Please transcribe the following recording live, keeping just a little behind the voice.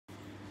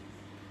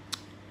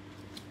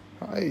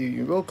Hi,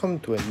 welcome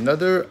to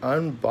another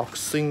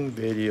unboxing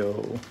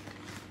video.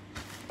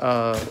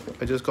 I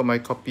just got my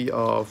copy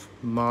of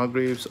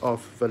Margraves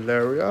of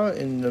Valeria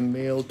in the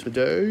mail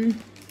today.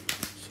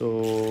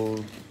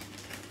 So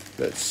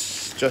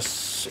let's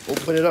just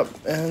open it up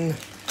and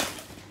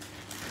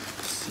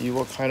see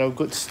what kind of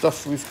good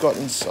stuff we've got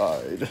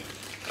inside.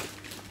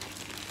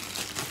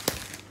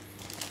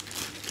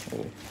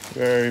 Oh,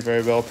 very,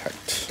 very well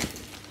packed.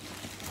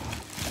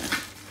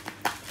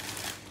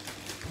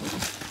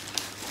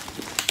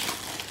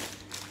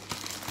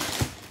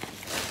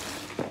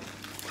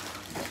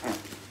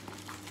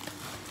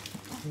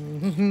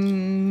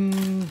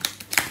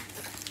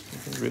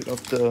 Get rid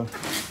of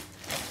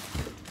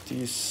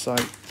these side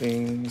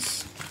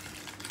things.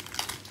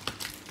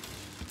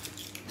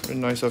 Very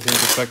nice of him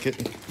to pack it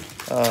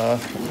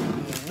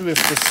with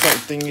the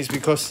side thingies,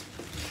 because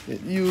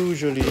it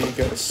usually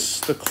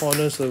gets the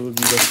corners that will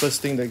be the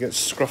first thing that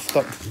gets scruffed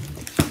up.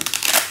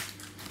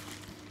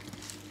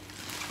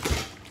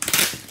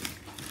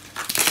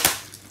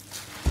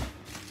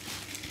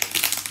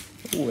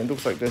 Oh, and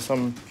looks like there's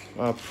some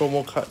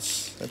promo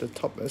cards at the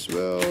top as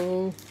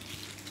well.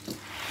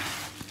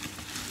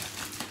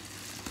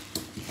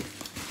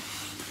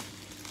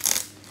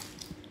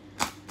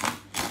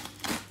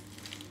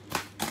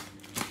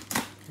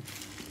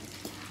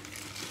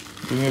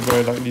 Doing it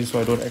very lightly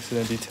so I don't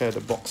accidentally tear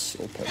the box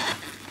open.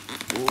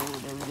 Oh,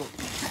 there we go.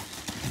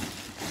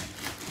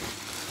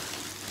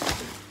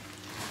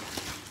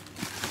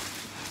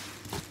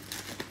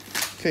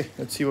 Okay,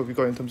 let's see what we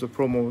got in terms of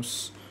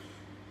promos.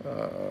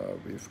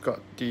 We've got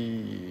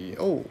the...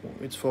 oh,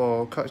 it's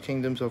for Card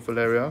Kingdoms of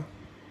Valeria.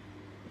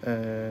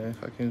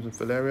 Card Kingdoms of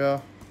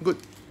Valeria. Good.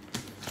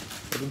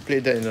 I haven't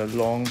played that in a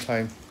long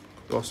time.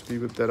 Possibly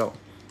whip that out.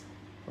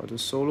 The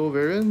solo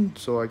variant,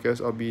 so I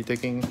guess I'll be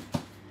taking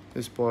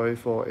this boy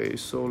for a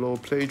solo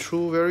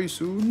playthrough very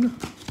soon.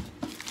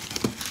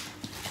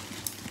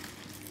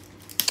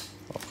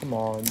 Oh, come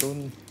on,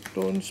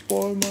 don't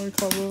spoil my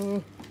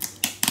cover.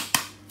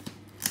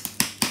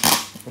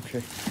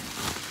 Okay.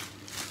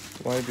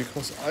 Why?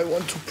 Because I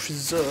want to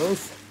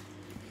preserve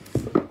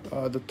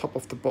the top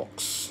of the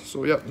box.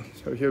 So yeah,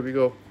 so here we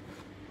go.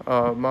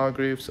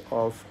 Margraves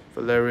of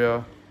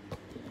Valeria.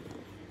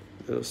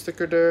 Little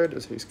sticker there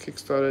that says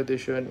Kickstarter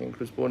edition,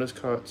 includes bonus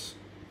cards,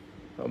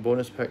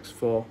 bonus packs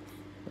for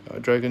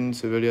dragons,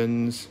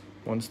 civilians,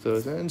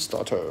 monsters, and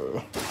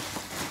starter.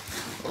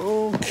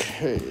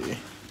 Okay,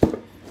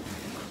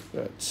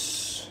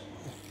 let's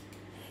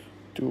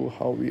do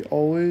how we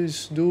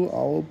always do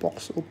our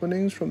box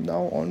openings from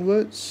now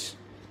onwards.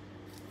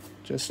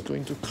 Just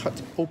going to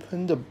cut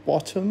open the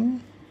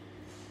bottom.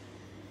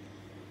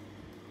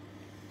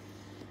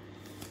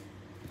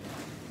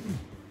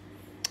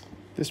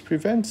 This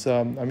prevents,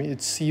 I mean,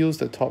 it seals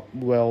the top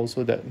well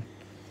so that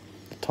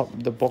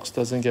the box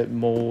doesn't get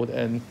mold,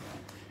 and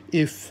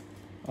if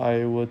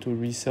I were to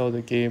resell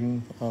the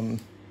game,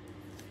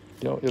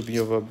 it'll be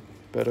of a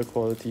better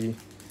quality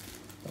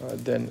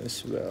then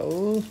as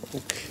well.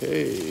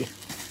 Okay,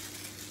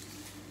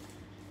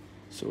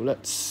 so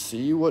let's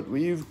see what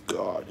we've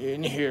got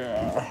in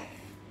here.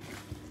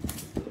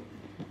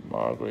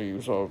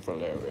 Margraves of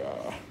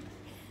Valeria,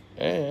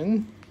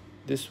 and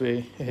this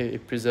way, hey,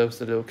 it preserves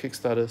the little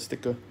Kickstarter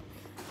sticker.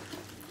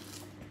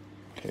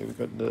 Okay, we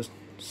got the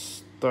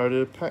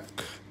starter pack,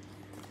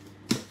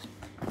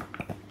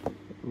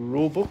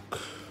 rulebook,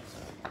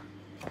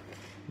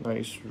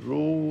 nice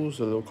rules,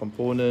 a little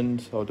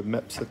components, how the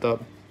map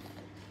setup,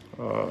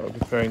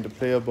 preparing the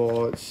player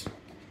boards,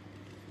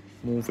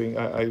 moving.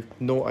 I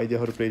have no idea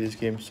how to play this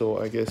game, so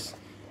I guess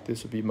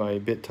this will be my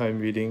bedtime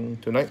reading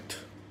tonight,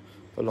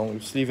 along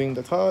with sleeving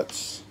the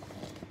cards.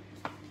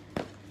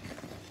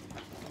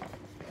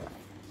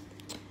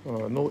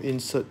 No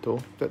insert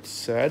though, that's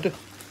sad.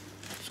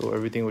 So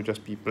everything will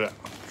just be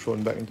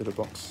thrown back into the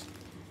box.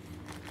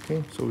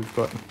 Okay, so we've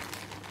got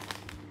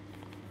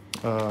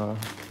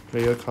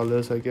player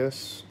colors, I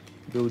guess.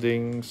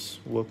 Buildings,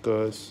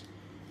 workers.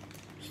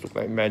 Just look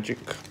like magic.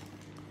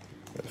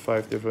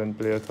 5 different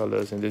player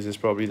colors, and this is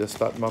probably the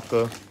start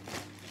marker.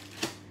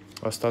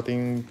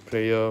 Starting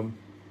player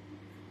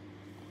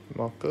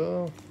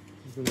marker.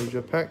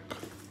 Villager pack.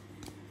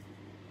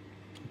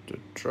 The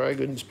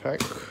dragons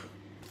pack.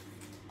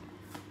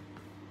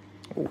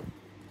 Oh,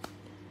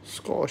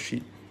 score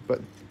sheet,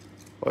 but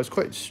it's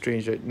quite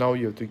strange that now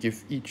you have to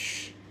give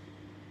each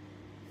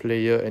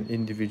player an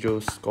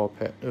individual score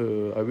pad.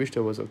 I wish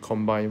there was a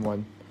combined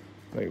one,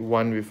 like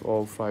one with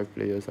all 5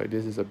 players. Like,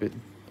 this is a bit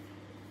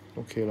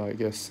okay, I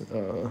guess.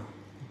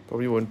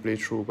 Probably won't play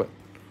through, but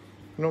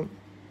oh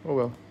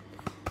well.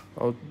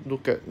 I'll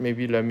look at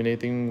maybe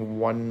laminating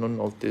one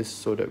of this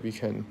so that we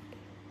can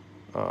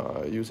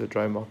use a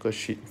dry marker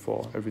sheet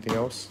for everything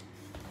else.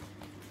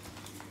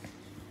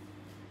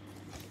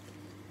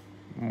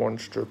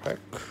 Monster pack,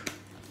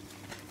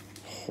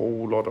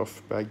 whole lot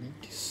of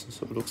baggies,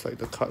 so it looks like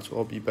the cards will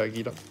all be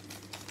baggied up.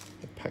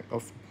 A pack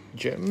of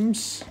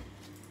gems.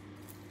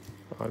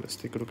 Let's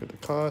take a look at the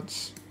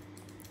cards.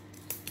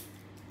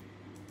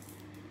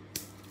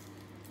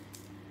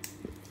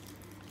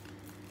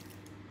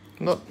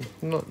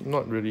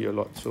 Not really a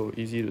lot, so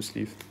easy to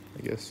sleeve,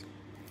 I guess.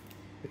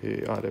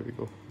 There we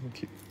go.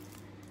 Keep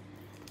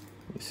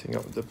missing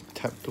out the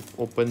tab to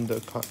open the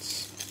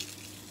cards.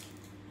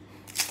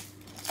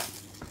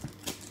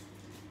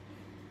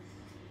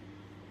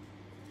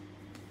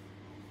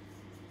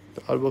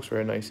 The artwork's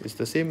very nice. It's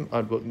the same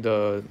artwork,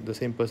 the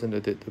same person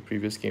that did the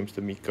previous games,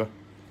 the Mika.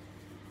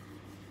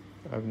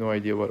 I have no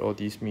idea what all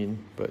these mean,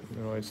 but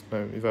you know, it's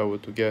if I were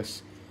to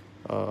guess,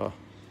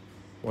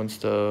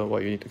 monster,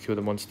 what you need to kill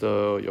the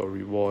monster, your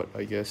reward,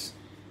 I guess.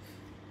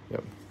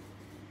 Yep.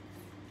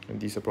 And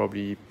these are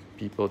probably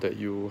people that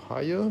you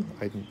hire.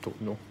 I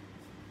don't know.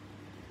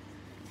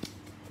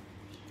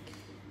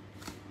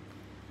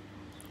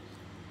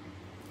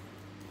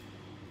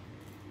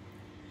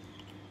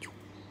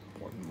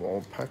 One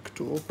more pack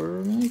to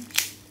open.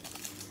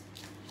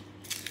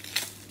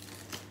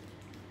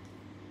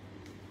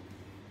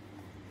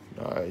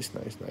 Nice,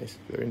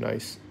 very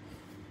nice.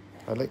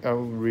 I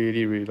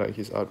really like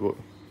his artwork.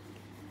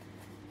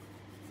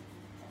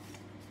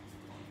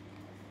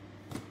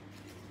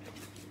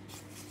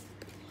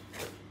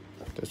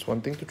 There's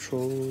one thing to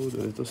throw, the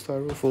little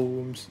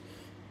styrofoams.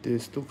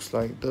 This looks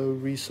like the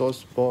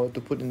resource board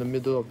to put in the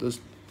middle of this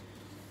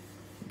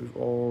with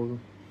all.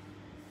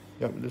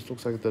 Yep, this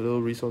looks like the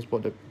little resource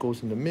board that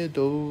goes in the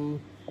middle.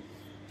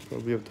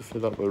 Probably have to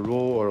fill up a row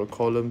or a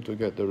column to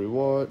get the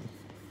reward.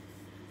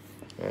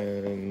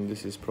 And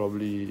this is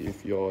probably,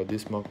 if your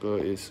this marker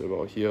is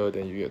about here,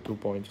 then you get 2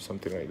 points or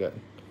something like that.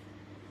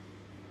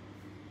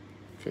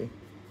 Okay.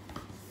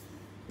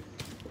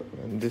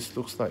 And this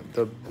looks like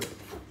the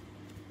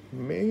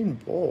main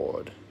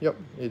board. Yep,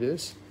 it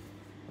is.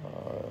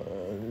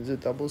 Is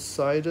it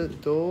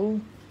double-sided though?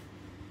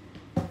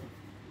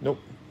 Nope,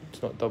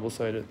 it's not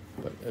double-sided,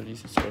 but at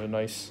least it's got a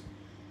nice.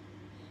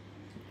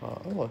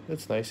 Oh,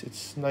 that's nice.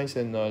 It's nice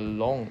and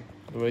long.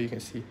 The way you can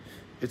see,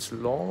 it's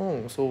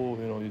long, so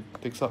you know it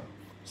takes up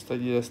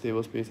slightly less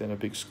table space and a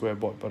big square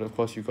board. But of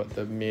course, you got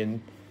the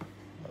main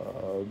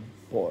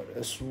board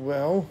as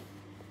well.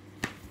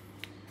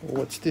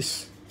 What's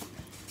this?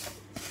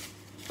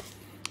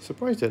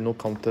 Surprised there are no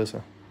counters.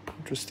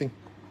 Interesting.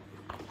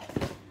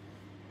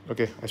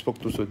 Okay, I spoke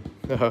too soon.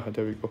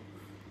 There we go.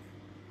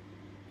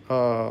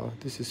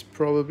 This is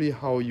probably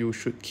how you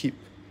should keep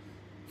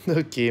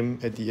the game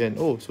at the end.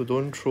 Oh, so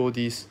don't throw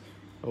these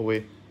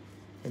away.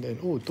 And then,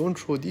 oh, don't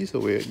throw these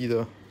away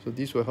either. So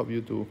these will help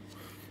you to...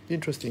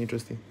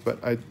 Interesting.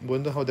 But I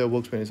wonder how that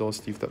works when it's all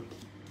sleeved up.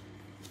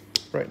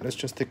 Right, let's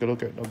just take a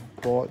look at the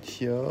board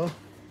here.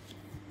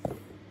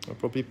 I'll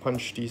probably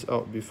punch these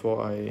out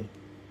before I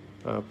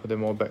put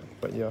them all back.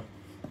 But yeah,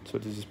 so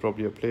this is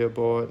probably a player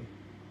board.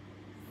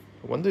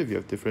 I wonder if you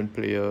have different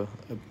player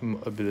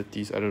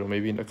abilities. I don't know,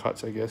 maybe in the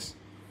cards, I guess.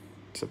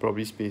 These are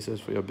probably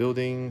spaces for your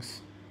buildings.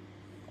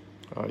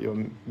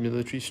 Your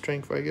military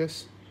strength, I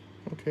guess.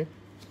 Okay.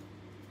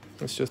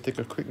 Let's just take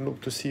a quick look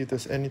to see if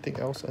there's anything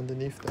else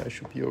underneath that I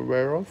should be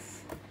aware of.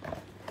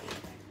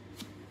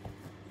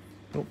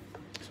 Nope.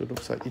 So it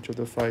looks like each of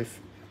the 5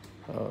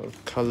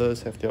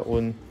 colors have their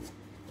own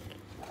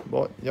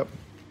board. Yep.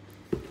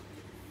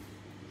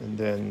 And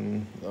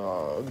then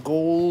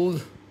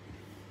gold.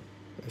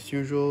 As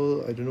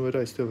usual, I don't know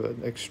whether I still have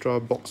an extra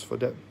box for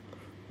that.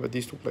 But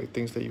these look like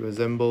things that you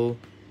assemble.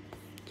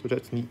 So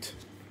that's neat.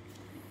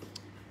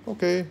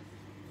 Okay.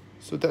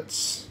 So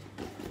that's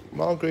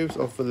Margraves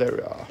of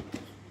Valeria.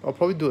 I'll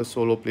probably do a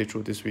solo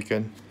playthrough this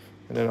weekend,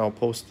 and then I'll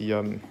post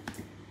the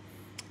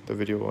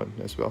video one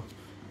as well.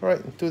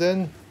 Alright, until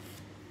then,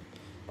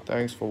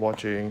 thanks for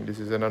watching. This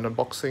is an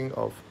unboxing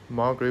of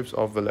Margraves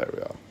of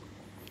Valeria.